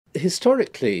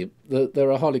historically,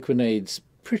 there are Harlequinades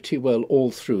pretty well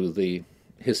all through the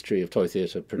history of toy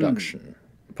theatre production,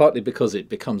 partly because it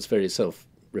becomes very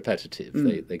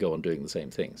self-repetitive. They go on doing the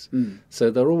same things. So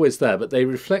they're always there, but they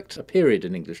reflect a period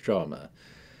in English drama,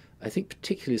 I think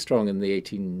particularly strong in the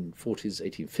 1840s,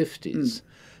 1850s,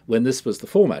 when this was the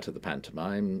format of the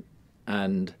pantomime,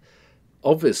 and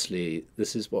obviously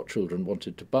this is what children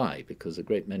wanted to buy, because a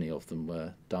great many of them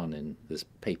were done in this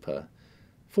paper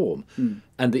form.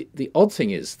 And the odd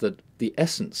thing is that the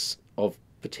essence of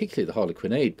particularly the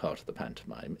Harlequinade part of the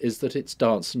pantomime is that it's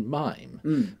dance and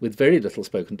mime with very little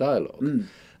spoken dialogue.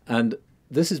 And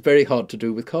this is very hard to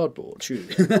do with cardboard. True.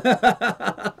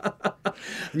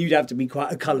 And you'd have to be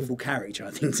quite a colourful character,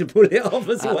 I think, to pull it off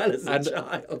as well as a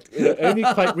child. Only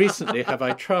quite recently have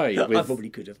I tried I probably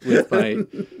could have. with my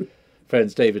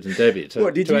friends David and Debbie to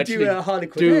What, did you do a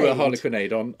Harlequinade? Do a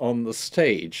Harlequinade on the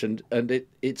stage, and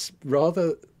it's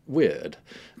rather weird.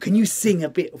 Can you sing a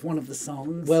bit of one of the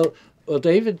songs? Well,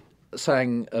 David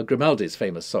sang Grimaldi's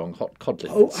famous song, Hot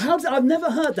Codlins. Oh, I've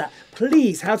never heard that.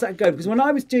 Please, how's that go? Because when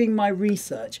I was doing my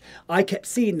research, I kept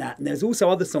seeing that, and there's also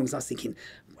other songs I was thinking,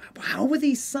 how were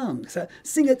these sung? So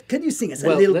can you sing us a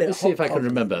little bit? Let me see if I can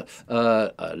remember.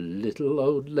 A little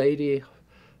old lady,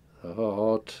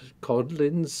 hot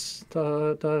codlins,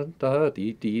 da da da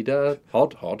dee dee da,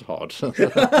 hot hot hot.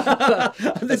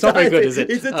 That's not very good, is it?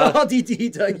 It's a da dee dee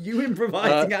da. You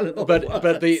improvising out of but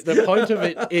the point of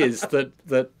it is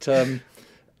that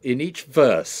in each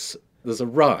verse there's a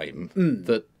rhyme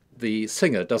that the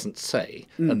singer doesn't say,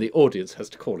 and the audience has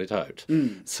to call it out.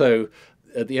 So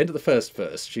at the end of the first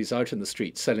verse, she's out in the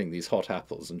street selling these hot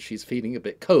apples, and she's feeling a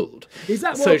bit cold. Is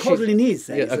that what a codlin is?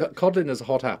 Yeah, a codlin is a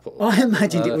hot apple. I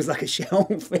imagined it was like a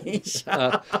shellfish. It's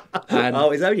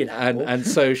only an apple. And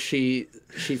so she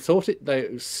thought it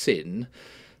no sin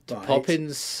to pop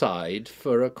inside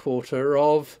for a quarter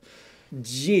of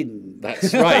gin.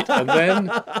 That's right. And then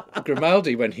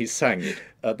Grimaldi, when he sang it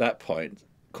at that point,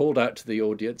 called out to the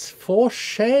audience, "For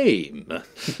shame,"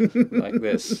 like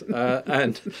this.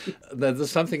 And there's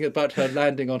something about her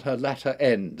landing on her latter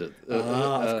end.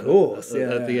 Of course.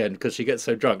 At the end, because she gets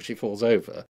so drunk she falls over.